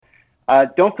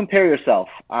Don't compare yourself.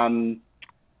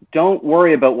 Don't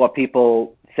worry about what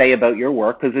people say about your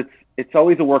work because it's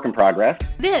always a work in progress.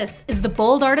 This is the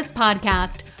Bold Artist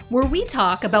Podcast, where we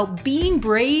talk about being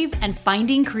brave and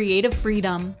finding creative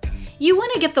freedom. You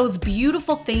want to get those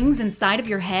beautiful things inside of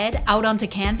your head out onto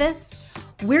canvas?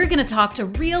 We're going to talk to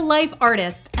real-life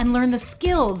artists and learn the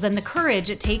skills and the courage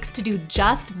it takes to do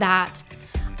just that.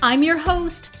 I'm your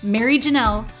host, Mary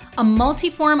Janelle, a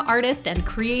multi-form artist and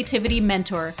creativity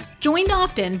mentor, joined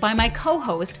often by my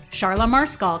co-host, Charla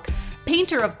Marskalk,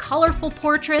 painter of colorful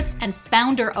portraits and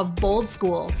founder of Bold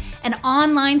School, an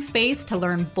online space to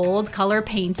learn bold color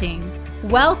painting.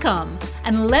 Welcome,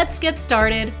 and let's get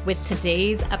started with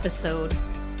today's episode.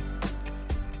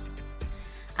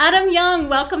 Adam Young,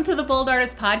 welcome to the Bold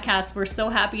Artist Podcast. We're so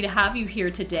happy to have you here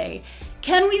today.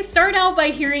 Can we start out by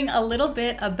hearing a little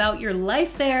bit about your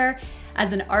life there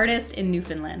as an artist in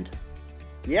Newfoundland?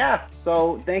 Yeah,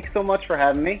 so thanks so much for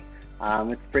having me.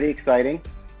 It's pretty exciting.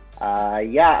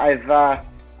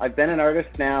 I've been an artist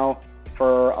now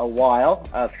for a while,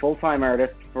 a full-time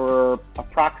artist for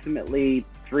approximately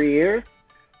 3 years.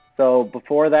 So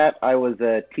before that, I was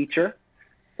a teacher.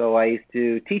 So I used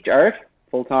to teach art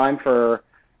full-time for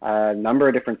a number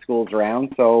of different schools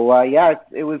around. So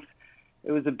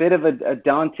it was a bit of a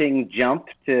daunting jump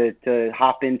to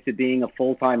hop into being a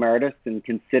full-time artist and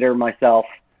consider myself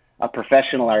a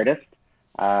professional artist.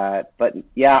 But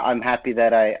I'm happy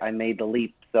that I made the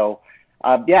leap. So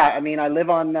I live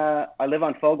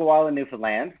on Fogo Island,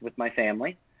 Newfoundland with my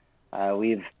family.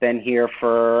 We've been here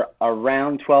for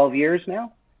around 12 years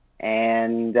now.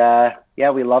 And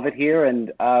we love it here.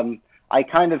 And I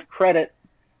kind of credit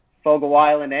Fogo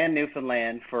Island and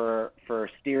Newfoundland for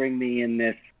steering me in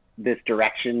this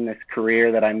direction, this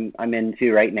career that I'm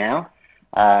into right now.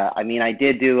 I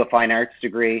did do a fine arts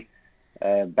degree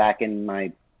back in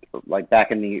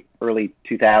the early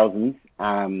 2000s.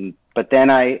 But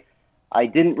then I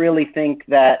didn't really think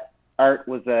that art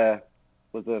was a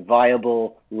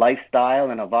viable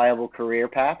lifestyle and a viable career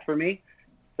path for me.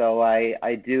 So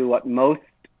I do what most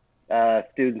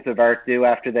students of art do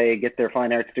after they get their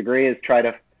fine arts degree, is try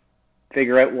to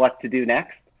figure out what to do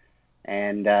next.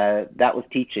 And that was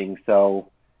teaching. So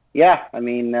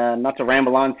not to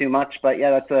ramble on too much, but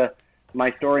that's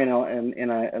my story in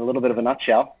a little bit of a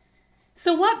nutshell.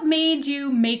 So what made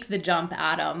you make the jump,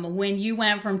 Adam, when you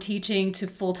went from teaching to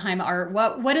full-time art?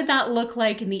 What did that look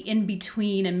like in the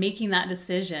in-between and making that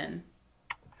decision?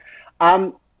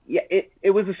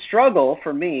 It was a struggle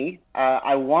for me.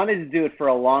 I wanted to do it for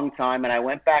a long time, and I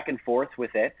went back and forth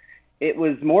with it. It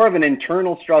was more of an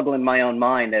internal struggle in my own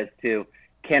mind as to,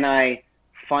 can I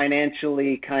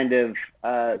financially kind of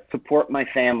support my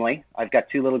family? I've got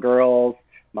 2 little girls,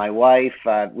 my wife,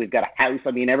 we've got a house.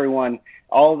 Everyone,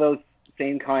 all those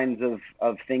same kinds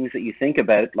of things that you think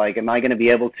about. Like, am I going to be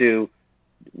able to,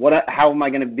 how am I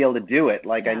going to be able to do it?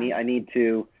 Like, I need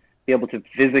to be able to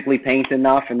physically paint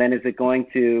enough. And then is it going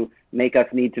to make us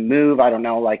need to move? I don't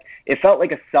know. Like, it felt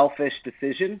like a selfish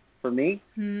decision for me.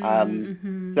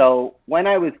 Mm-hmm. So when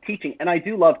I was teaching, and I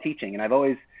do love teaching, and I've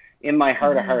always, in my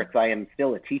heart of hearts, I am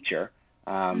still a teacher.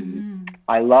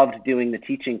 I loved doing the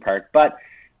teaching part. But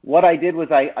what I did was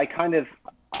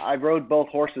I rode both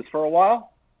horses for a while.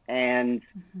 And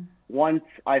once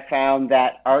I found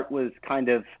that art was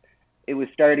it was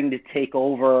starting to take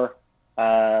over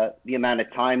the amount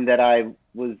of time that I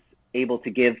was able to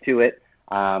give to it,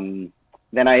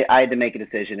 then I had to make a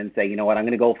decision and say, you know what, I'm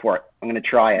going to go for it. I'm going to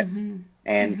try it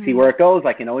and see where it goes.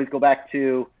 I can always go back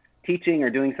to teaching or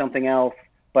doing something else.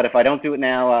 But if I don't do it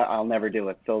now, I'll never do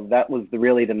it. So that was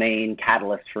really the main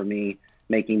catalyst for me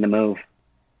making the move.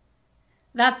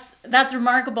 That's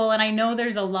remarkable, and I know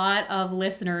there's a lot of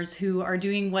listeners who are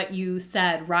doing what you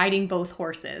said, riding both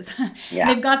horses. Yeah.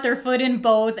 They've got their foot in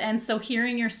both, and so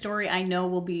hearing your story, I know,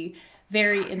 will be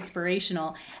very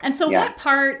inspirational. And so what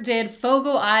part did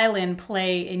Fogo Island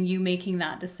play in you making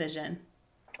that decision?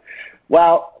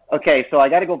 Well, okay, so I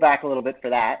got to go back a little bit for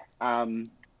that.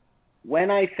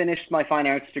 When I finished my fine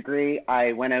arts degree,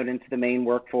 I went out into the main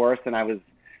workforce, and I was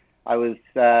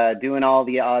doing all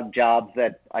the odd jobs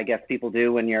that I guess people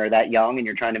do when you're that young and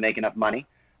you're trying to make enough money.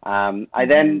 I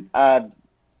then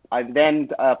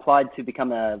applied to become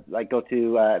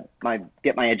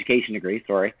get my education degree.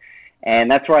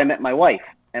 And that's where I met my wife.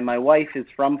 And my wife is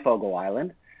from Fogo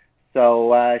Island,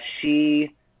 so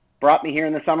she brought me here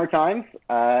in the summer times,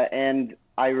 and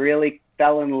I really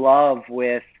fell in love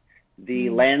with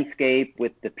the landscape,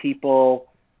 with the people,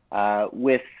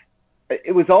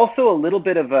 it was also a little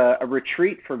bit of a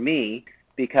retreat for me,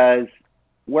 because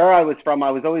where I was from, I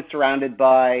was always surrounded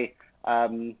by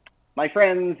my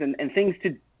friends and things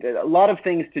to a lot of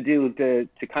things to do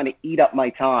to kind of eat up my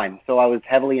time. So I was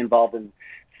heavily involved in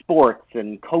sports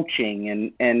and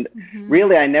coaching, and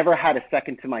really I never had a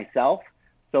second to myself.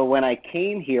 So when I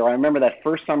came here, I remember that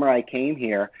first summer I came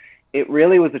here, it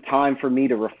really was a time for me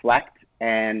to reflect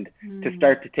and to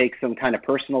start to take some kind of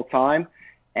personal time.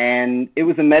 And it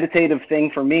was a meditative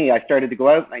thing for me. I started to go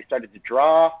out and I started to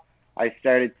draw. I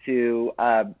started to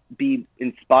be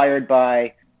inspired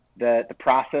by the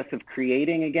process of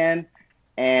creating again.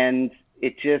 And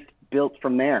it just built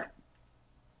from there.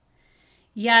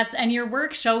 Yes, and your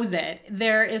work shows it.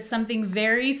 There is something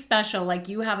very special, like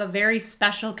you have a very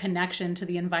special connection to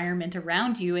the environment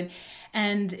around you,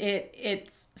 and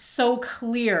it's so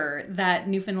clear that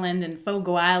Newfoundland and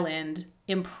Fogo Island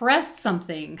impressed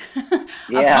something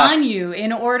upon you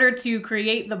in order to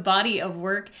create the body of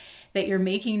work that you're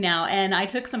making now. And I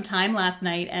took some time last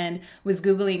night and was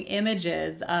Googling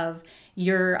images of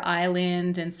your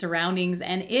island and surroundings,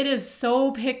 and it is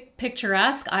so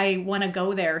picturesque. I want to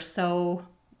go there so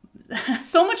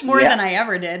much more than I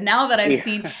ever did now that I've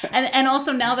seen, and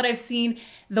also now that I've seen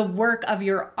the work of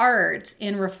your art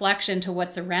in reflection to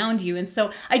what's around you. And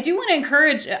so I do want to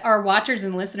encourage our watchers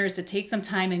and listeners to take some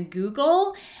time and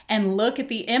Google and look at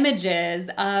the images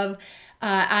of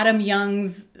Adam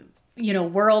Young's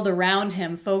world around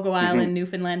him, Fogo Island,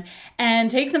 Newfoundland, and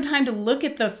take some time to look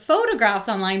at the photographs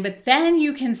online, but then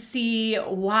you can see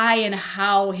why and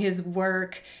how his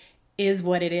work is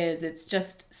what it is. It's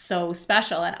just so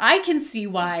special. And I can see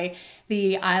why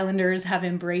the Islanders have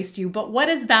embraced you. But what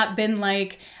has that been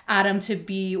like, Adam, to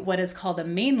be what is called a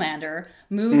mainlander,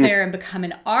 move there and become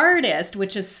an artist,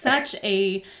 which is such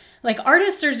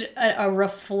artists are a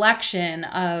reflection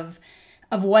of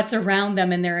what's around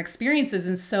them and their experiences.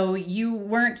 And so you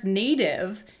weren't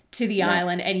native to the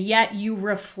island, and yet you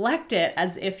reflect it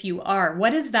as if you are.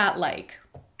 What is that like?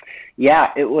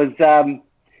 Yeah, it was,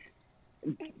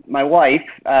 my wife,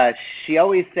 she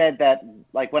always said that,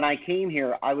 like, when I came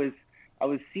here, I was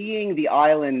seeing the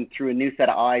island through a new set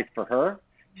of eyes for her.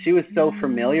 She was so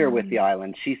familiar with the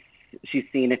island. She's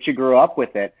seen it. She grew up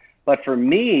with it. But for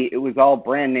me, it was all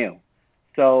brand new.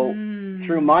 So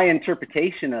through my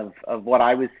interpretation of what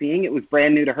I was seeing, it was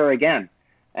brand new to her again.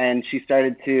 And she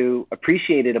started to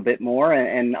appreciate it a bit more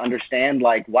and understand,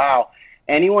 like, wow,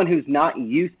 anyone who's not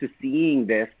used to seeing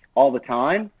this all the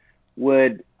time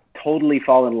would totally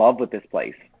fall in love with this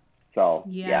place. So,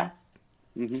 yes.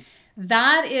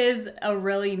 That is a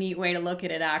really neat way to look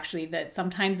at it, actually, that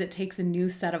sometimes it takes a new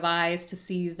set of eyes to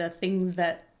see the things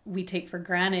that we take for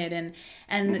granted.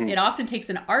 And it often takes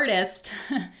an artist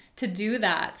to do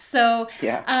that. So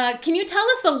can you tell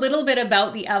us a little bit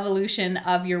about the evolution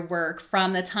of your work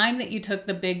from the time that you took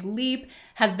the big leap?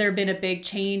 Has there been a big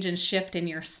change and shift in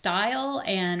your style?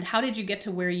 And how did you get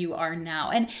to where you are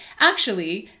now? And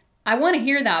actually, I want to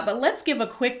hear that, but let's give a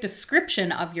quick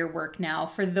description of your work now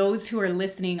for those who are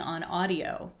listening on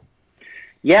audio.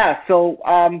 Yeah, so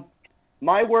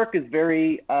my work is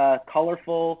very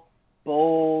colorful,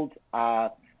 bold.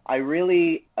 I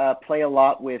really play a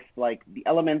lot with, like, the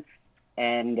elements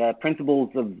and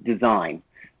principles of design.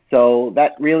 So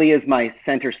that really is my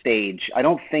center stage. I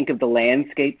don't think of the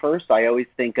landscape first. I always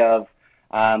think of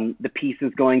the piece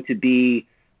is going to be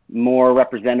more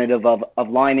representative of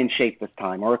line and shape this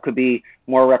time, or it could be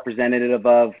more representative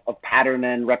of pattern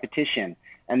and repetition.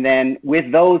 And then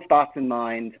with those thoughts in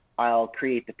mind, I'll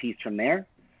create the piece from there.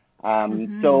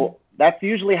 So that's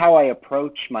usually how I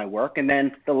approach my work. And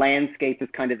then the landscape is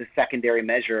kind of the secondary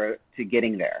measure to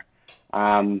getting there.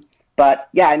 But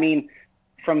yeah, I mean,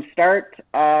 from start,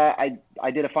 I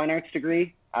did a fine arts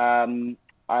degree.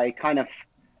 I kind of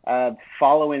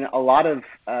follow in a lot of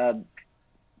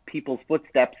people's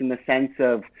footsteps in the sense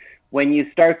of when you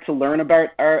start to learn about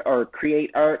art or create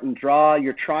art and draw,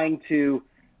 you're trying to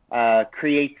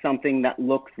create something that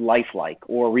looks lifelike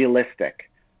or realistic.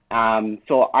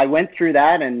 So I went through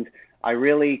that, and I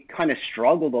really kind of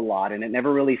struggled a lot, and it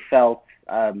never really felt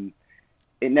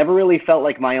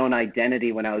like my own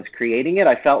identity when I was creating it.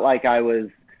 I felt like I was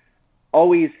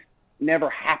always never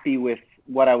happy with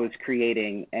what I was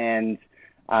creating, and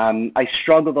I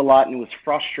struggled a lot, and it was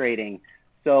frustrating.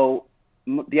 So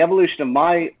the evolution of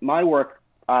my work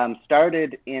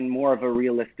started in more of a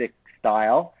realistic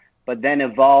style, but then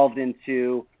evolved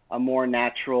into a more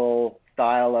natural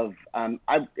style of,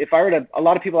 if I were to, a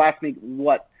lot of people ask me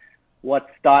what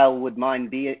style would mine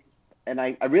be, and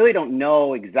I really don't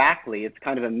know exactly. It's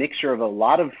kind of a mixture of a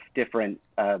lot of different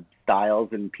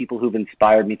styles and people who've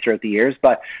inspired me throughout the years,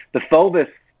 but the Phobos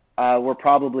were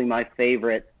probably my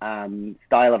favorite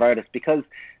style of artist, because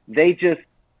they just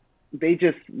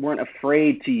weren't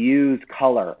afraid to use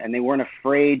color, and they weren't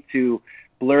afraid to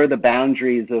blur the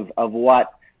boundaries of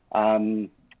what,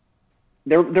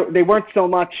 they weren't so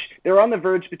much, they were on the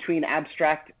verge between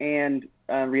abstract and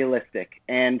realistic.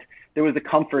 And there was a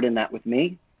comfort in that with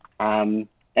me. And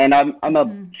I'm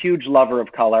a huge lover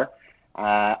of color.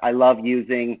 I love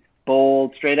using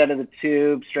bold, straight out of the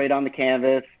tube, straight on the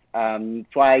canvas.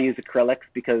 That's why I use acrylics,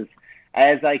 because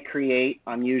as I create,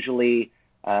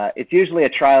 it's usually a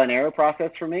trial and error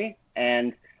process for me.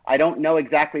 And I don't know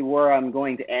exactly where I'm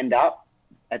going to end up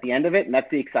at the end of it. And that's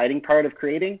the exciting part of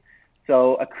creating.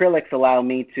 So acrylics allow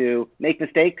me to make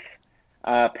mistakes,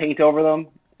 paint over them,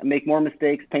 make more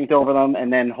mistakes, paint over them,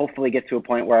 and then hopefully get to a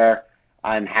point where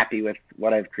I'm happy with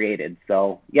what I've created.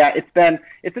 So yeah,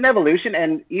 it's an evolution.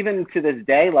 And even to this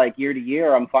day, like year to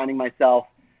year, I'm finding myself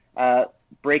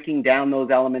breaking down those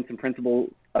elements and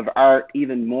principles of art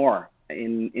even more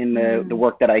in the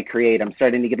work that I create. I'm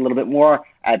starting to get a little bit more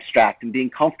abstract and being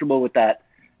comfortable with that,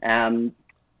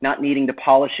 not needing to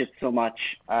polish it so much.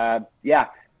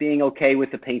 Being okay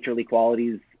with the painterly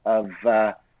qualities of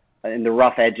and the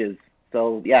rough edges.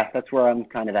 So yeah, that's where I'm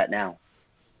kind of at now.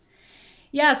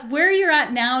 Yes, where you're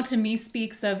at now to me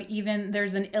speaks of even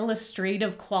there's an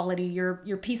illustrative quality.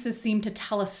 Your pieces seem to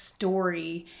tell a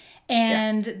story.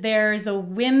 And there's a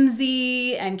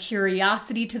whimsy and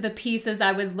curiosity to the pieces.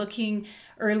 I was looking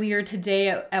earlier today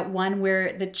at one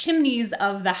where the chimneys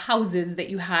of the houses that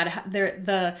you had,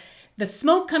 the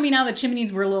smoke coming out of the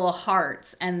chimneys were little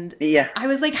hearts. And I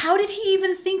was like, how did he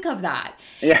even think of that?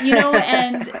 Yeah. You know,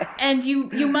 and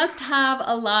you must have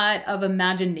a lot of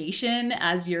imagination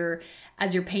as you're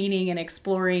painting and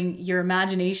exploring. Your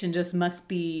imagination just must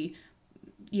be,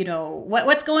 you know,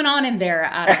 what's going on in there,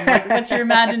 Adam? What's your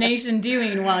imagination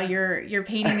doing while you're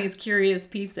painting these curious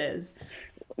pieces?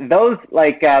 Those,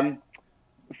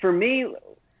 for me,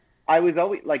 I was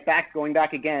always going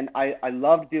back again. I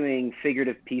love doing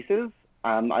figurative pieces.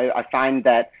 I find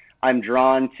that I'm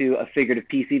drawn to a figurative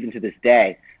piece even to this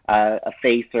day, a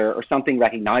face or something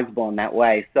recognizable in that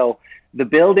way. So the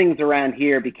buildings around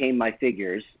here became my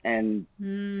figures, and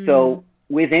so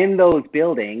within those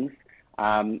buildings,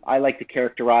 I like to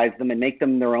characterize them and make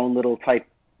them their own little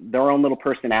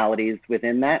personalities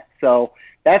within that. So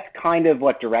that's kind of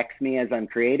what directs me as I'm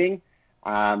creating.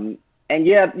 And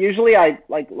yeah, usually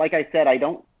like I said, I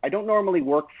don't normally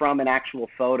work from an actual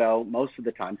photo most of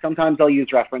the time. Sometimes I'll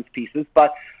use reference pieces,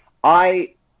 but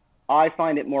I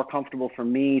find it more comfortable for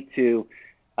me to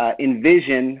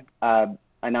envision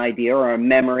an idea or a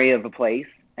memory of a place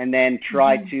and then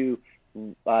try to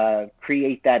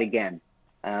create that again.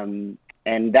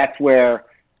 And that's where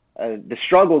the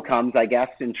struggle comes, I guess,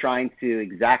 in trying to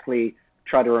exactly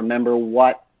try to remember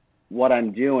what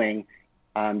I'm doing,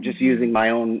 just using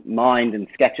my own mind and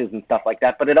sketches and stuff like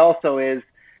that. But it also is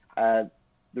the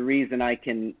reason I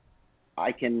can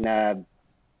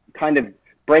kind of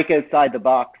break outside the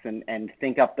box and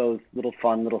think up those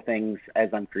fun little things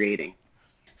as I'm creating.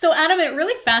 So Adam, it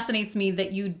really fascinates me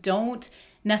that you don't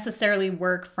necessarily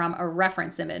work from a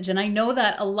reference image. And I know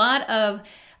that a lot of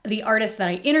the artists that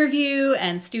I interview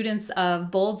and students of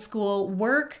Bold School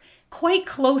work quite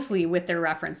closely with their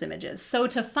reference images. So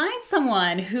to find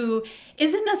someone who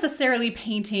isn't necessarily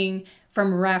painting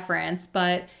from reference,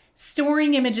 but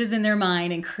storing images in their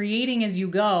mind and creating as you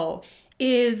go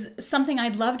is something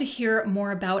I'd love to hear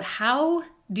more about. How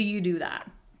do you do that?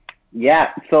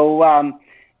 Yeah, so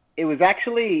it was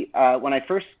actually when I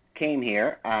first came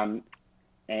here,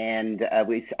 and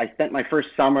I spent my first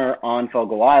summer on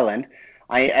Fogo Island.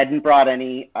 I hadn't brought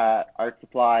any art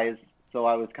supplies, so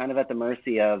I was kind of at the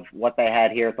mercy of what they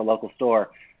had here at the local store.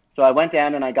 So I went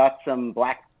down and I got some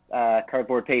black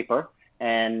cardboard paper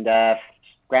and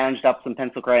scrounged up some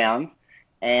pencil crayons,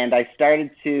 and I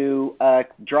started to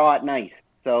draw at night.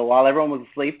 So while everyone was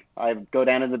asleep, I'd go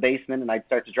down to the basement and I'd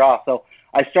start to draw. So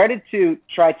I started to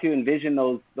try to envision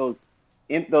those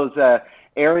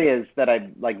areas that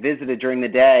I'd visited during the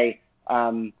day,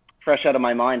 fresh out of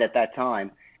my mind at that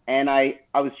time. And I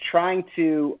was trying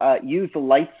to use the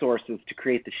light sources to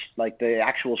create the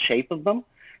actual shape of them.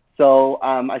 So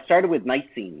I started with night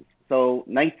scenes. So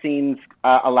night scenes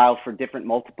allow for different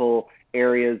multiple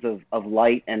areas of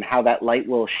light and how that light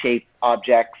will shape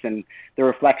objects and the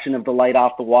reflection of the light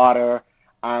off the water.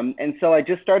 And so I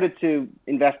just started to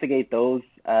investigate those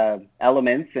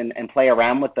elements and play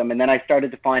around with them. And then I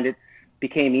started to find it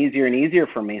became easier and easier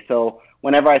for me. So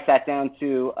whenever I sat down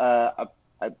to a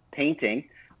painting,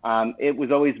 it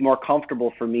was always more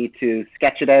comfortable for me to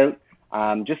sketch it out,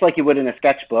 just like you would in a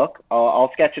sketchbook.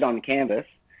 I'll sketch it on the canvas,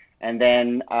 and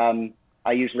then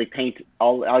I usually paint.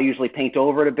 I'll usually paint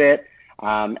over it a bit,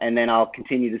 and then I'll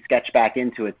continue to sketch back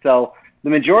into it. So the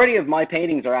majority of my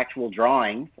paintings are actual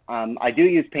drawings. I do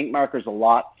use paint markers a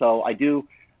lot, so I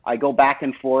go back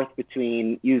and forth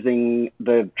between using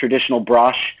the traditional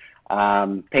brush,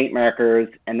 paint markers,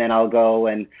 and then I'll go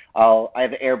and I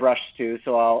have airbrush too,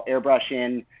 so I'll airbrush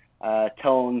in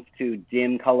tones to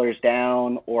dim colors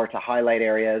down or to highlight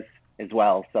areas as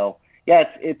well. So yeah,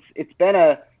 it's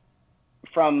been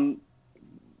from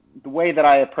the way that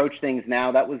I approach things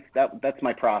now, that's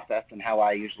my process and how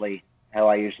I usually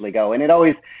go. And it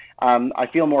always, I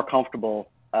feel more comfortable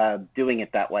doing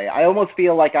it that way. I almost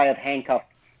feel like I have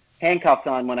handcuffs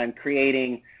on when I'm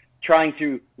trying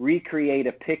to recreate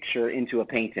a picture into a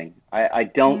painting. I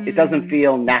don't, it doesn't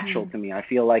feel natural to me. I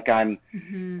feel like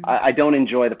I don't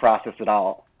enjoy the process at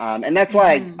all. And that's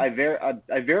why I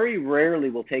very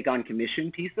rarely will take on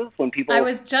commission pieces when people I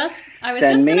was just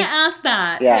going to ask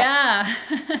that. Yeah.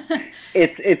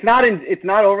 It's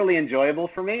not overly enjoyable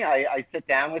for me. I sit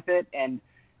down with it and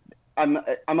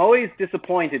I'm always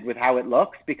disappointed with how it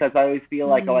looks, because I always feel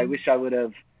like, I wish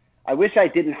I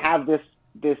didn't have this,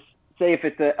 say if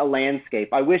it's a landscape,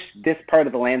 I wish this part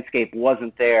of the landscape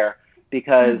wasn't there,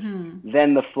 because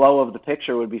then the flow of the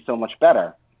picture would be so much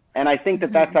better. And I think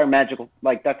that's our magical,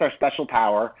 that's our special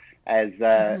power as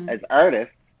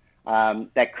artists,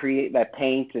 that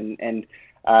paint and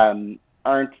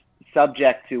aren't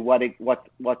subject to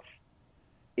what's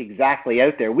exactly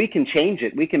out there. We can change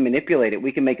it. We can manipulate it.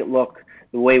 We can make it look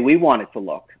the way we want it to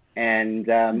look. And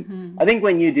I think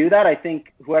when you do that, I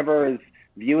think whoever is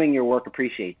viewing your work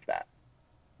appreciates that.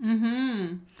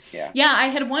 Yeah, I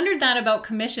had wondered that about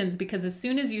commissions, because as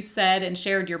soon as you said and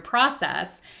shared your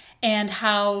process and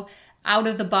how out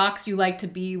of the box you like to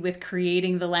be with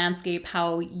creating the landscape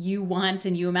how you want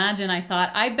and you imagine, I thought,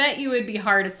 I bet you it'd be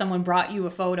hard if someone brought you a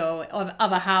photo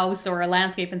of a house or a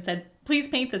landscape and said, please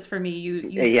paint this for me. You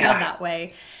feel that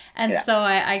way. And so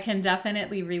I can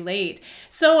definitely relate.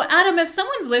 So Adam, if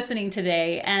someone's listening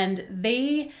today and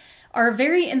they are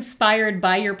very inspired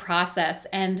by your process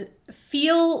and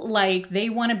feel like they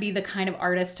want to be the kind of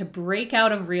artist to break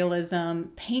out of realism,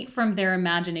 paint from their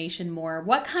imagination more,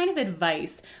 what kind of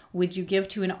advice would you give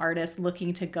to an artist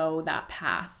looking to go that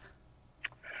path?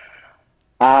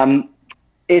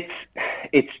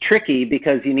 It's tricky,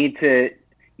 because you need to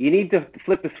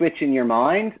flip the switch in your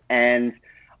mind. And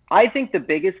I think the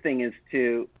biggest thing is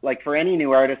to, for any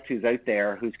new artist who's out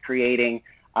there who's creating,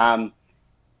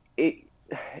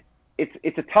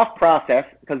 it's a tough process,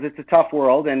 because it's a tough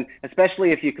world, and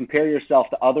especially if you compare yourself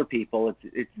to other people,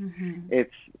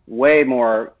 it's way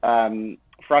more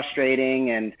frustrating,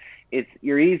 and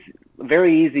you're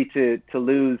very easy to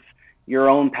lose your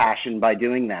own passion by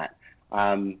doing that.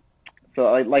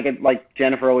 So like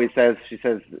Jennifer always says, she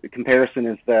says comparison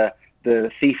is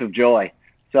the thief of joy.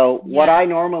 So what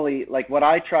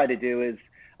I try to do is,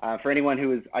 for anyone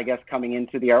who is, I guess, coming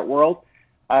into the art world,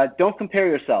 don't compare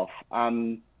yourself.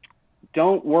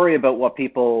 Don't worry about what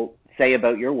people say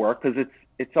about your work, because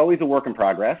it's always a work in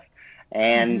progress.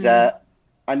 And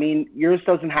I mean, yours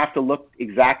doesn't have to look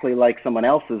exactly like someone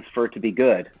else's for it to be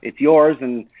good. It's yours,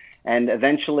 and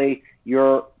eventually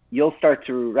you'll start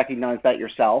to recognize that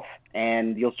yourself,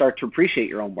 and you'll start to appreciate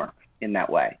your own work in that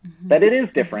way. That it is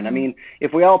different. I mean,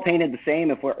 if we all painted the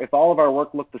same, if all of our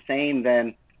work looked the same,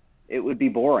 then it would be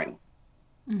boring.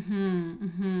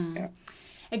 Yeah.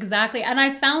 Exactly. And I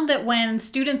found that when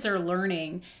students are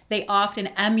learning, they often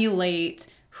emulate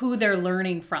who they're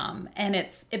learning from. And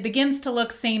it begins to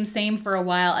look same for a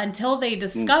while, until they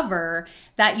discover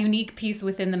that unique piece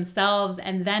within themselves,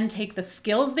 and then take the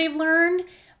skills they've learned,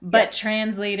 but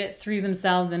translate it through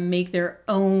themselves and make their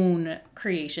own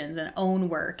creations and own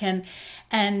work. And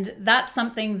that's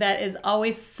something that is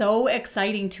always so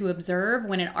exciting to observe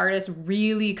when an artist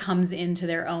really comes into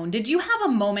their own. Did you have a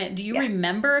moment, do you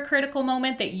remember a critical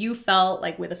moment that you felt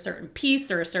like with a certain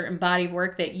piece or a certain body of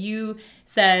work that you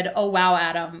said, oh wow,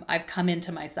 Adam, I've come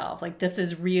into myself. Like this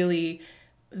is really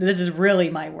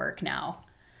my work now?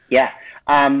 Yeah.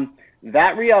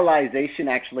 That realization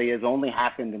actually has only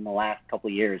happened in the last couple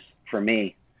of years for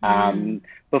me.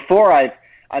 Before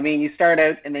you start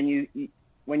out, and then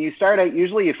when you start out,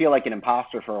 usually you feel like an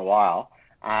imposter for a while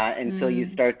until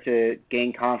you start to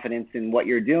gain confidence in what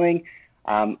you're doing.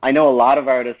 I know a lot of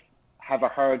artists have a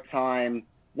hard time.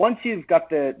 Once you've got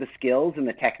the skills and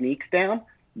the techniques down,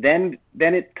 then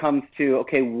it comes to,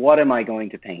 okay, what am I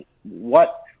going to paint?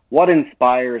 What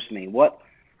inspires me?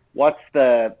 What's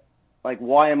the, like,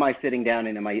 why am I sitting down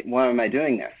and why am I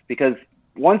doing this? Because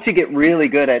once you get really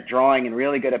good at drawing and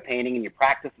really good at painting, and you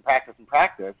practice and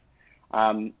practice,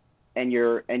 and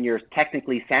you're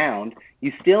technically sound,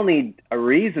 you still need a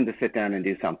reason to sit down and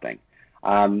do something.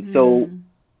 So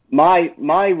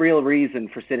my real reason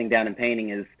for sitting down and painting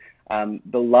is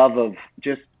the love of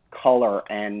just color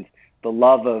and the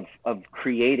love of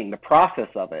creating, the process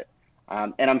of it.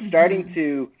 And I'm starting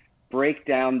to break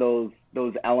down those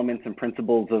elements and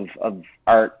principles of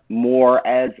art more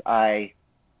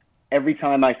every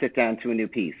time I sit down to a new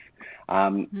piece.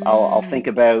 I'll think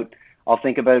about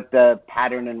the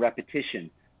pattern and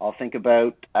repetition. I'll think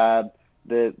about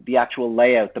the actual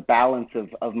layout, the balance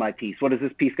of my piece. What is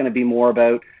this piece going to be more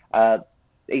about?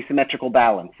 Asymmetrical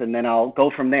balance, and then I'll go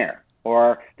from there.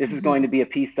 Or this is going to be a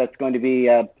piece that's going to be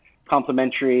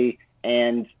complementary,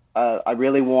 and I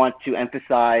really want to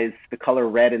emphasize the color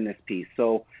red in this piece.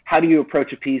 So how do you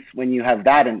approach a piece when you have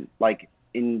that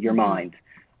in your mind?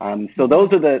 So those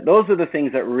are the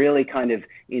things that really kind of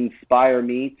inspire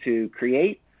me to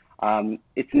create.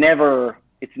 It's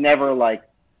never like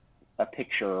a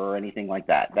picture or anything like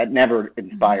that. That never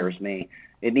inspires me.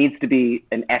 It needs to be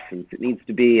an essence. It needs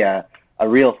to be a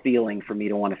real feeling for me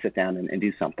to want to sit down and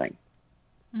do something.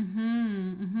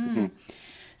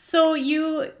 So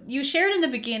you shared in the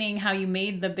beginning how you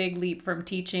made the big leap from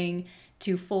teaching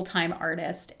to full-time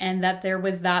artist, and that there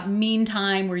was that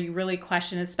meantime where you really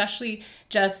questioned, especially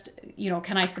just,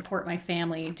 can I support my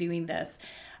family doing this?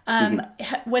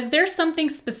 Was there something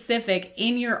specific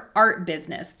in your art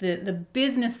business, the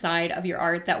business side of your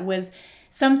art, that was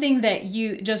something that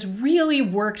you just really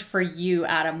worked for you,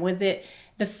 Adam? Was it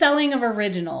the selling of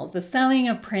originals, the selling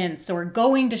of prints, or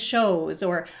going to shows,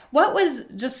 or what was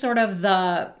just sort of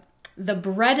the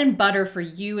bread and butter for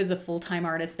you as a full-time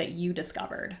artist that you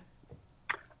discovered?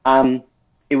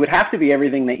 It would have to be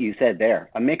everything that you said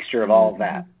there, a mixture of all of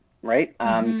that, right?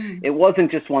 It wasn't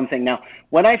just one thing. Now,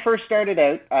 when I first started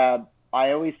out,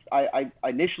 I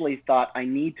initially thought I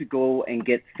need to go and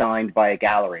get signed by a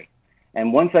gallery.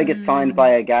 And once I get signed by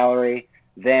a gallery,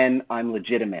 then I'm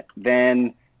legitimate.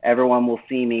 Then everyone will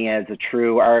see me as a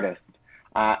true artist.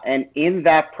 And in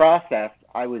that process,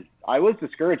 I was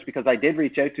discouraged because I did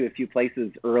reach out to a few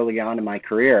places early on in my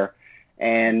career,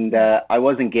 and I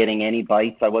wasn't getting any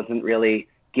bites. I wasn't really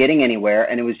getting anywhere,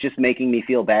 and it was just making me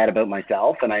feel bad about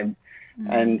myself.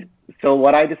 And so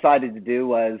what I decided to do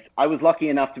was, I was lucky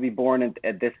enough to be born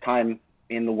at this time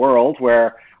in the world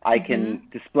where I can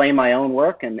display my own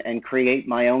work and create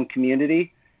my own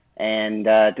community, and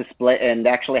display and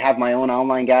actually have my own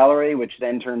online gallery, which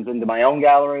then turns into my own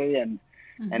gallery, and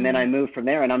then I moved from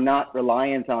there. And I'm not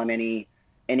reliant on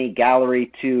any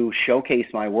gallery to showcase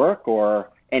my work or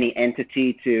any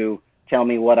entity to tell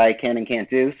me what I can and can't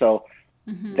do. So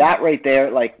that right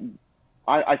there, like,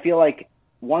 I feel like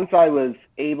once I was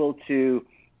able to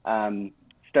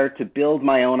start to build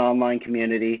my own online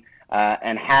community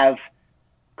and have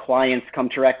clients come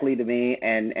directly to me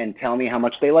and tell me how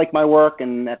much they like my work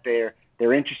and that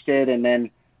they're interested, and then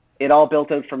it all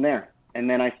built out from there. And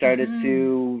then I started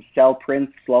to sell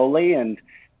prints slowly, and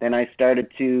then I started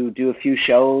to do a few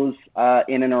shows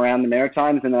in and around the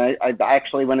Maritimes, and I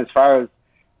actually went as far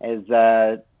as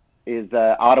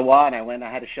Ottawa, and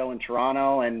I had a show in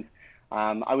Toronto, and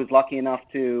I was lucky enough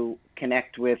to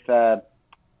connect with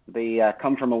the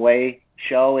Come From Away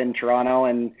show in Toronto,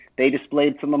 and they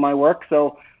displayed some of my work.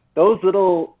 So those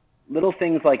little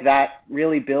things like that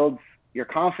really builds your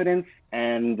confidence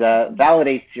and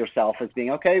validates yourself as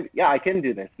being, okay, yeah, I can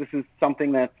do this. This is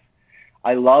something that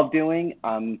I love doing.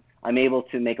 I'm able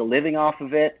to make a living off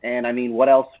of it. And I mean, what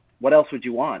else would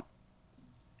you want?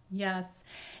 Yes.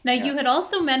 Now, you had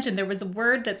also mentioned, there was a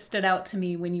word that stood out to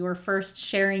me when you were first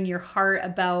sharing your heart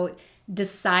about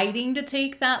deciding to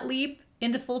take that leap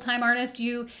into full-time artist.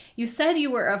 You said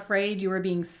you were afraid you were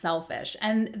being selfish.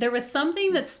 And there was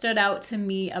something that stood out to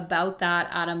me about that,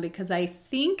 Adam, because I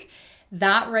think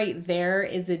that right there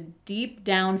is a deep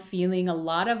down feeling a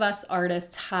lot of us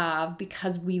artists have,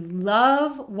 because we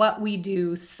love what we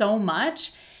do so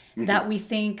much that we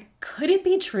think, could it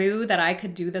be true that I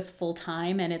could do this full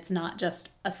time and it's not just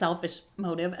a selfish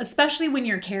motive, especially when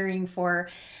you're caring for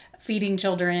feeding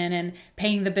children and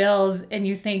paying the bills, and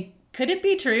you think, could it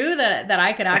be true that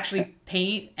I could actually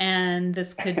paint and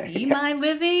this could be my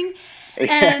living?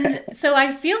 And so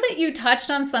I feel that you touched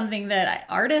on something that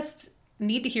artists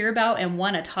need to hear about and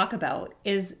want to talk about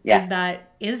is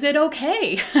it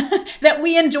okay that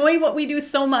we enjoy what we do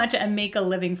so much and make a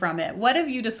living from it? What have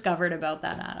you discovered about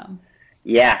that, Adam?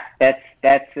 Yeah, that's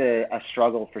a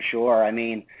struggle for sure. I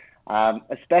mean,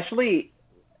 especially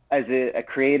as a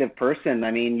creative person,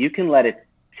 I mean, you can let it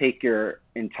take your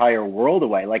entire world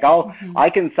away. Like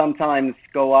I can sometimes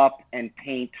go up and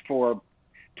paint for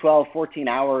 12, 14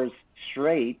 hours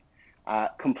straight,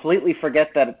 completely forget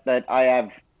that I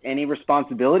have any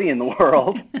responsibility in the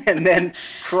world, and then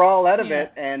crawl out of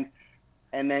it and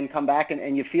and then come back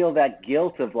and you feel that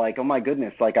guilt of like, oh my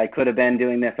goodness, like I could have been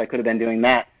doing this, I could have been doing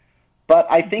that. But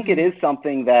I think it is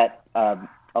something that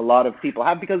a lot of people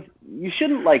have, because you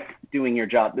shouldn't like doing your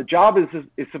job. The job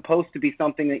is supposed to be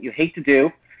something that you hate to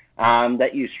do,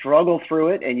 that you struggle through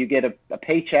it and you get a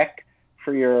paycheck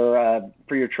for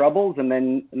your troubles, and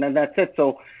then that's it.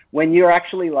 So when you're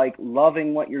actually like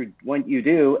loving what you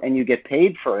do and you get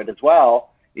paid for it as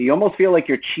well, you almost feel like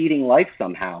you're cheating life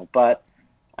somehow. But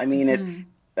I mean,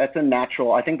 that's a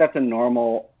natural, I think that's a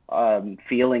normal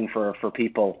feeling for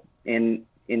people in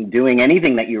doing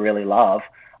anything that you really love.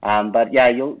 But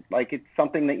yeah, it's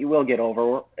something that you will get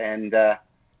over. And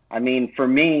I mean, for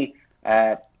me,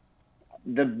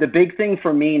 the big thing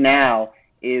for me now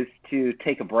is to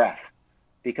take a breath,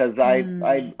 because I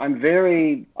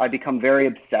become very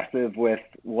obsessive with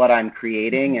what I'm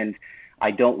creating, and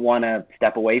I don't want to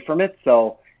step away from it.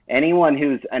 So anyone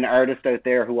who's an artist out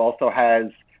there who also has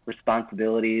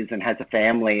responsibilities and has a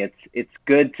family, it's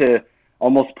good to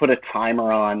almost put a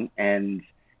timer on and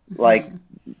like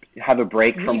have a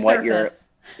break from what you're.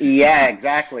 Yeah,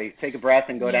 exactly. Take a breath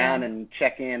and go down and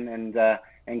check in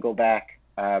and go back.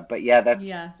 But yeah, that's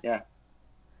yeah.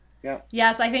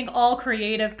 Yes, I think all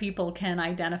creative people can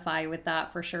identify with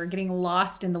that for sure. Getting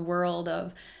lost in the world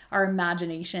of our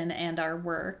imagination and our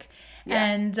work.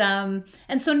 Yeah.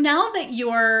 And so now that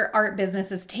your art business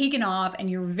has taken off and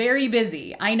you're very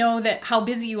busy, I know that how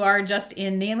busy you are just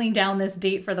in nailing down this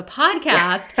date for the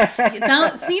podcast.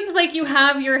 It seems like you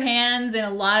have your hands in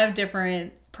a lot of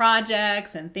different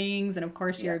projects and things. And of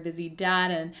course, you're a busy dad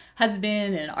and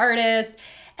husband and artist.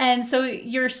 And so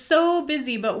you're so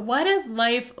busy, but what does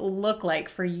life look like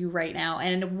for you right now?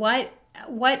 And what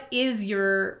is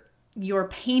your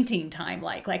painting time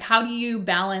like? Like, how do you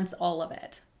balance all of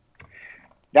it?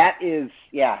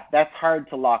 That's hard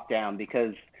to lock down,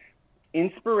 because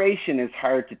inspiration is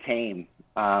hard to tame.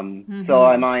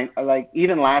 So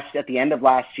even at the end of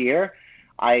last year,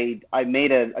 I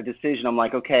made a decision. I'm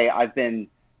like, okay, I've been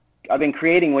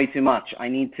creating way too much. I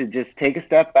need to just take a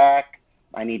step back.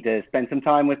 I need to spend some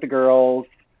time with the girls.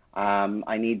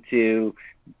 I need to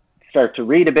start to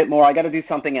read a bit more. I got to do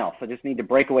something else. I just need to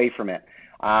break away from it.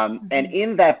 And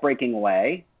in that breaking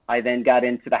away, I then got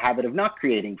into the habit of not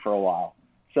creating for a while.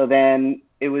 So then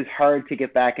it was hard to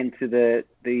get back into the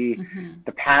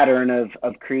pattern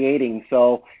of creating.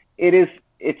 So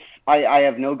I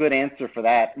have no good answer for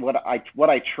that. What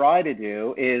I try to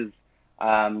do is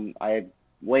I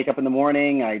wake up in the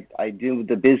morning, I do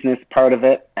the business part of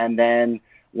it, and then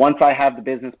once I have the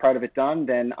business part of it done,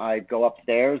 then I go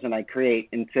upstairs and I create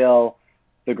until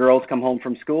the girls come home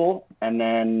from school, and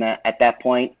then at that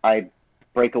point I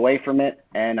break away from it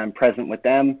and I'm present with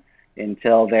them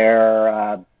until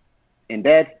they're in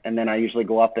bed, and then I usually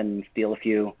go up and steal a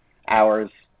few hours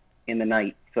in the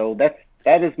night. So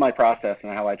that is my process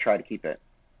and how I try to keep it.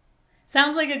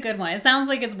 Sounds like a good one. It sounds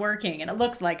like it's working, and it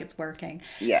looks like it's working.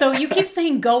 Yeah. So you keep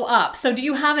saying go up. So do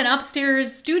you have an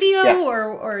upstairs studio,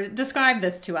 or describe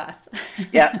this to us?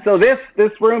 Yeah. So this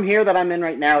room here that I'm in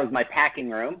right now is my packing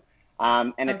room,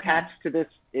 and attached to this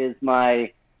is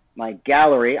my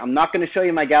gallery. I'm not going to show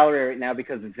you my gallery right now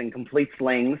because it's in complete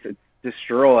flames. It's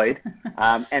destroyed.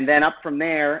 And then up from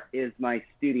there is my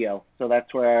studio. So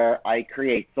that's where I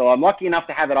create. So I'm lucky enough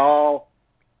to have it all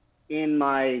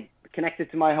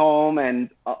connected to my home and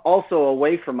also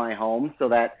away from my home, so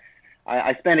that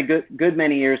I spent a good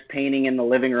many years painting in the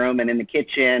living room and in the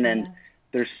kitchen, and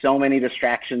there's so many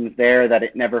distractions there that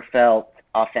it never felt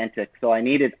authentic. So I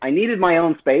needed my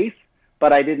own space,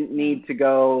 but I didn't need to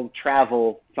go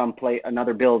travel someplace,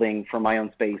 another building for my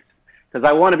own space, because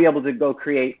I want to be able to go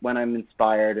create when I'm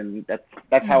inspired, and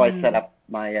that's how I set up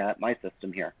my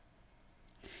system here.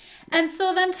 And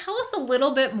so then tell us a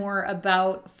little bit more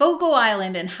about Fogo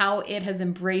Island and how it has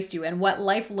embraced you, and what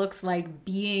life looks like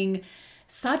being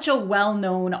such a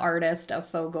well-known artist of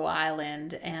Fogo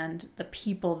Island and the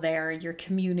people there, your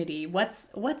community. What's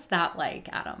that like,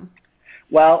 Adam?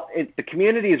 Well, the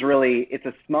community is really, it's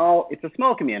a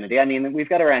small community. I mean, we've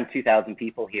got around 2,000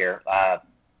 people here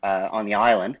on the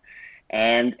island,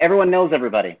 and everyone knows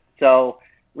everybody. So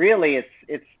really it's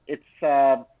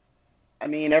I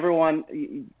mean, everyone,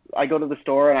 I go to the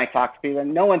store and I talk to people,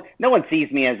 and no one sees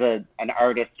me as an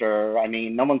artist, or, I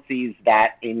mean, no one sees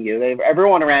that in you.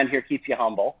 Everyone around here keeps you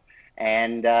humble,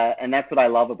 and that's what I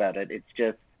love about it. It's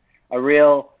just a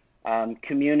real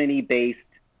community-based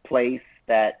place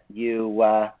that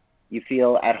you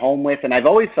feel at home with, and I've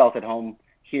always felt at home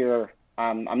here.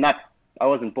 I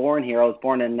wasn't born here. I was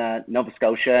born in Nova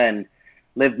Scotia and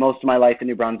lived most of my life in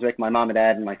New Brunswick. My mom and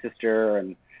dad and my sister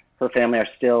and her family are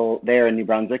still there in New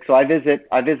Brunswick. So I visit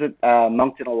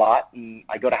Moncton a lot, and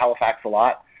I go to Halifax a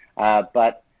lot.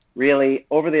 But really,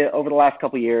 over the last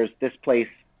couple of years, this place,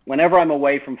 whenever I'm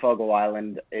away from Fogo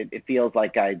Island, it feels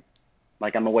like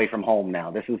I'm away from home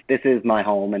now. This is my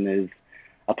home, and is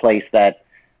a place that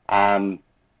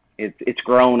it's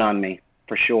grown on me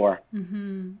for sure.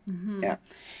 Mm-hmm, mm-hmm. Yeah.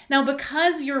 Now,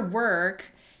 because your work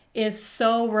is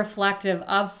so reflective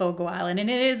of Fogo Island, and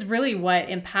it is really what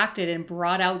impacted and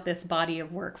brought out this body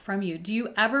of work from you, do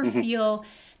you ever feel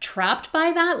trapped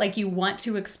by that? Like you want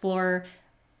to explore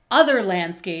other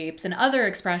landscapes and other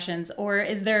expressions, or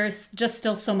is there just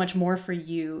still so much more for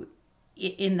you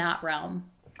in that realm?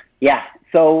 Yeah.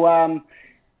 So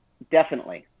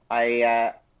definitely,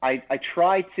 I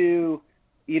try to.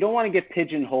 You don't want to get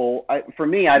pigeonholed. For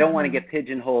me, I don't want to get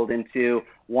pigeonholed into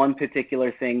one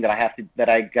particular thing that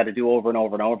I got to do over and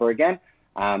over and over again.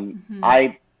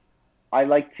 I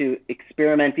like to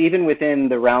experiment even within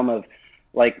the realm of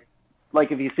like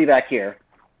if you see back here,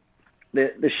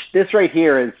 this right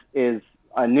here is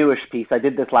a newish piece. I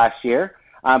did this last year,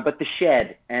 but the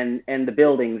shed and the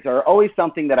buildings are always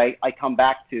something that I come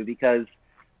back to because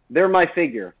they're my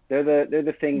figure. They're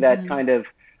the thing that kind of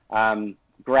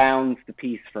grounds the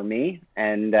piece for me,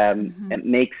 and it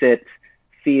makes it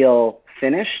feel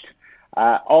finished.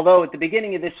 Although at the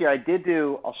beginning of this year,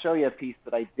 I'll show you a piece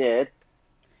that I did.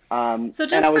 So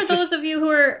just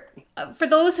for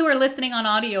those who are listening on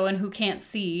audio and who can't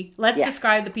see, let's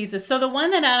describe the pieces. So the one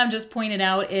that Adam just pointed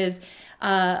out is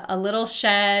a little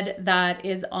shed that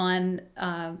is on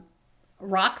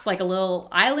rocks, like a little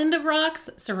island of rocks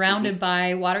surrounded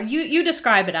by water. You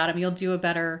describe it, Adam. You'll do a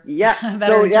better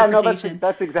interpretation.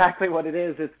 That's exactly what it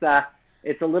is.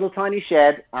 It's a little tiny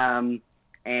shed, and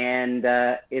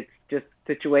it's just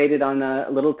situated on a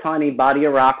little tiny body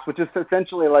of rocks, which is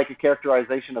essentially like a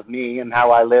characterization of me and how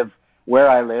I live, where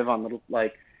I live on little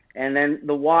and then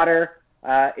the water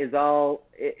is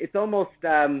it's almost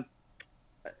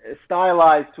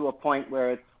stylized to a point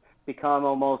where it's become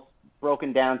almost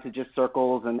broken down to just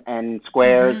circles and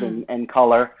squares and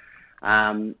color.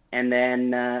 And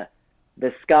then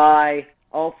the sky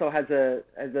also has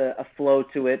a flow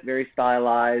to it, very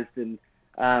stylized, and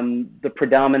the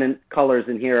predominant colors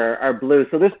in here are blue.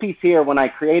 So this piece here, when I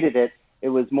created it, it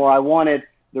was more, I wanted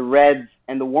the reds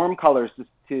and the warm colors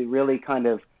to really kind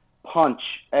of punch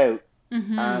out.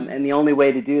 And the only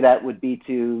way to do that would be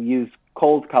to use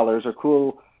cold colors or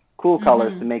cool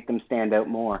colors to make them stand out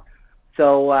more.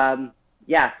 So,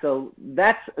 so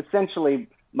that's essentially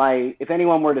if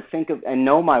anyone were to think of and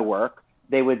know my work,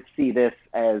 they would see this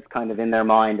as kind of in their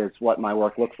mind as what my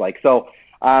work looks like. So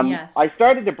I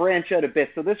started to branch out a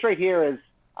bit. So this right here is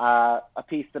a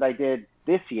piece that I did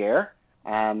this year.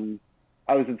 I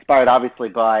was inspired obviously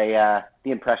by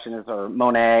the Impressionists or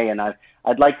Monet, and I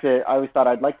always thought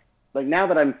I'd like now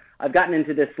that I've gotten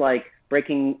into this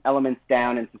breaking elements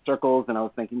down into circles, and I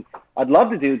was thinking I'd love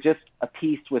to do just a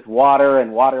piece with water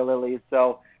and water lilies.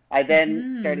 So I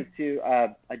then started to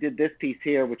I did this piece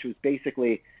here, which was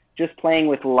basically just playing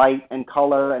with light and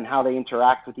color and how they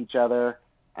interact with each other.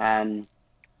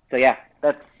 So yeah,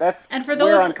 that's and for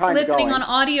those listening on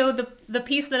audio, the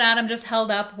piece that Adam just held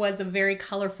up was a very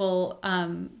colorful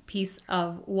piece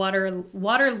of water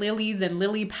lilies and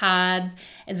lily pads.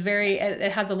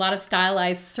 It has a lot of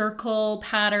stylized circle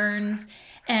patterns.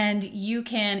 And you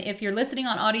can, if you're listening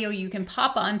on audio, you can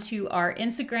pop onto our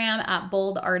Instagram at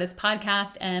Bold Artist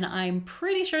Podcast. And I'm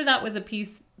pretty sure that was a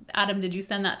piece. Adam, did you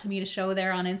send that to me to show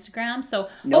there on Instagram? So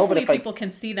hopefully people can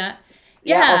see that.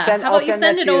 Yeah. How about you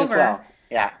send it over? Well.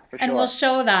 Yeah, for sure. And we'll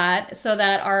show that so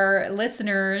that our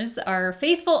listeners, our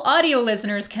faithful audio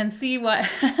listeners, can see what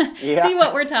see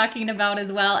what we're talking about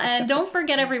as well. And don't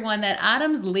forget, everyone, that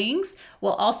Adam's links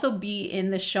will also be in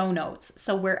the show notes.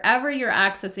 So wherever you're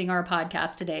accessing our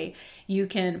podcast today, you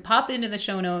can pop into the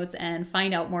show notes and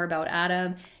find out more about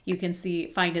Adam. You can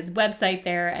find his website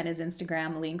there and his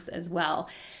Instagram links as well.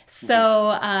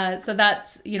 So so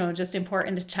that's, just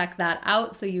important to check that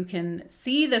out so you can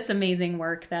see this amazing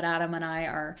work that Adam and I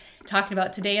are talking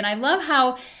about today. And I love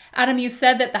how, Adam, you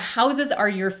said that the houses are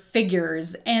your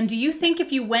figures. And do you think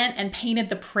if you went and painted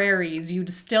the prairies, you'd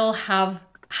still have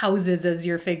houses as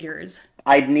your figures?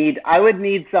 I would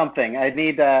need something. I'd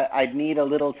need a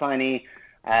little tiny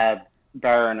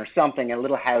barn or something, a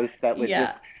little house that would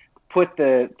just put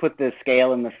the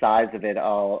scale and the size of it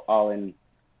all in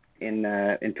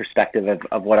perspective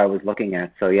of what I was looking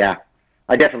at. So yeah,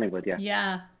 I definitely would.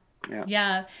 Yeah.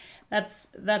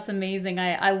 That's amazing.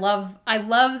 I love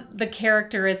the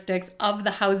characteristics of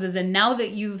the houses, and now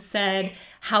that you've said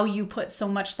how you put so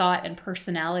much thought and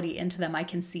personality into them, I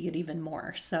can see it even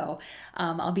more. So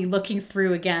I'll be looking through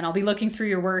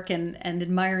your work and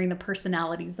admiring the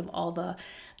personalities of all the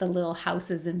little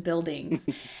houses and buildings.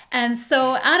 And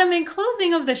so, Adam, in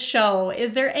closing of the show,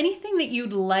 is there anything that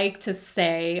you'd like to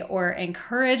say or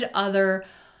encourage other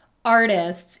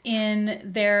artists in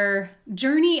their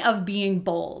journey of being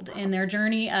bold, in their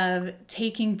journey of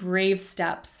taking brave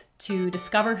steps to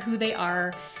discover who they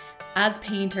are as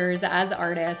painters, as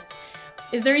artists?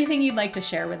 Is there anything you'd like to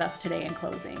share with us today in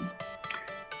closing?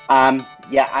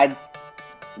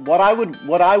 What I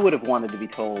would have wanted to be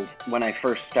told when I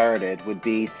first started would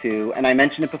be to, and I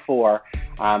mentioned it before,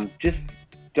 just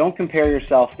don't compare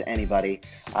yourself to anybody.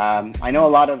 I know a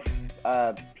lot of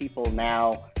people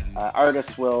now,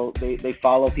 artists they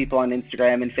follow people on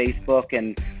Instagram and Facebook,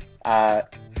 and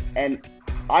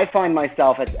I find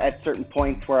myself at certain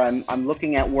points where I'm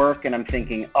looking at work and I'm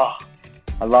thinking, oh,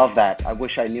 I love that. I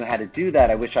wish I knew how to do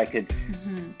that. I wish I could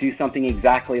do something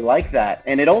exactly like that.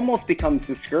 And it almost becomes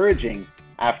discouraging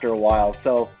after a while.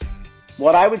 So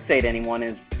what I would say to anyone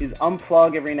is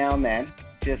unplug every now and then.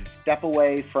 Just step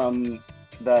away from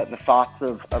the thoughts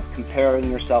of comparing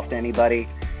yourself to anybody,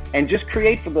 and just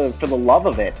create for the love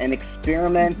of it, and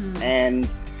experiment. And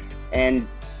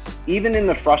even in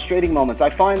the frustrating moments, I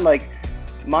find like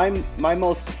my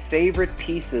most favorite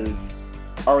pieces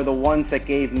are the ones that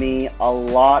gave me a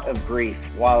lot of grief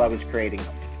while I was creating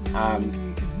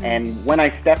them. And when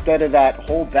I stepped out of that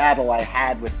whole battle I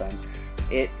had with them,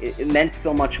 it meant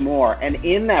so much more. And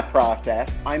in that process,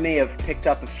 I may have picked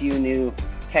up a few new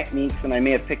techniques, and I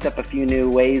may have picked up a few new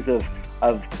ways of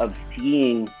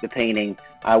seeing the painting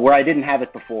where I didn't have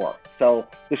it before. So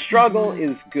the struggle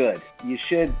is good. You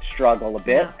should struggle a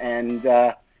bit, and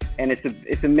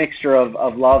it's a mixture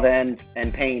of love and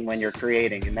pain when you're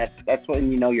creating, and that's when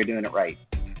you know you're doing it right.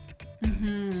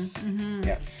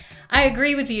 Yeah. I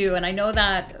agree with you, and I know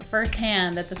that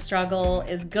firsthand, that the struggle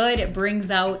is good. It brings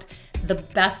out the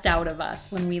best out of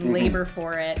us when we labor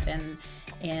for it and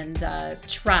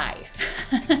try.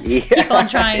 Keep on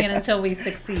trying it until we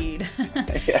succeed.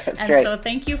 So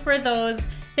thank you for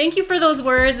those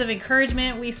words of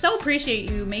encouragement. We so appreciate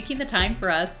you making the time for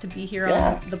us to be here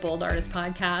on the Bold Artist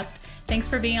Podcast. Thanks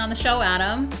for being on the show,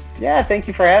 Adam. Yeah, thank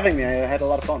you for having me. I had a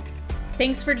lot of fun.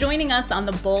 Thanks for joining us on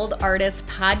the Bold Artist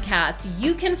Podcast.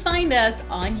 You can find us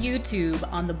on YouTube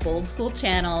on the Bold School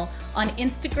channel, on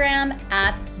Instagram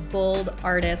at Bold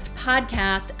Artist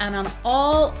Podcast, and on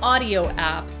all audio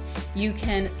apps. You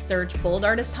can search Bold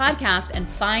Artist Podcast and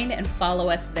find and follow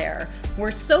us there.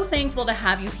 We're so thankful to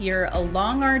have you here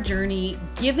along our journey,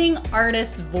 giving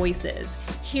artists voices,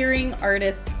 hearing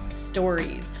artists'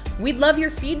 stories. We'd love your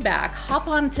feedback. Hop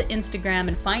on to Instagram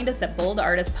and find us at Bold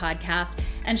Artist Podcast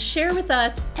and share with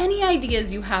us any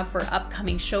ideas you have for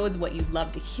upcoming shows, what you'd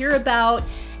love to hear about,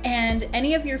 and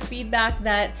any of your feedback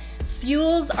that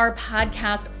fuels our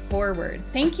podcast forward.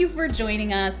 Thank you for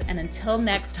joining us, and until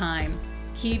next time,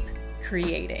 keep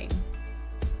creating.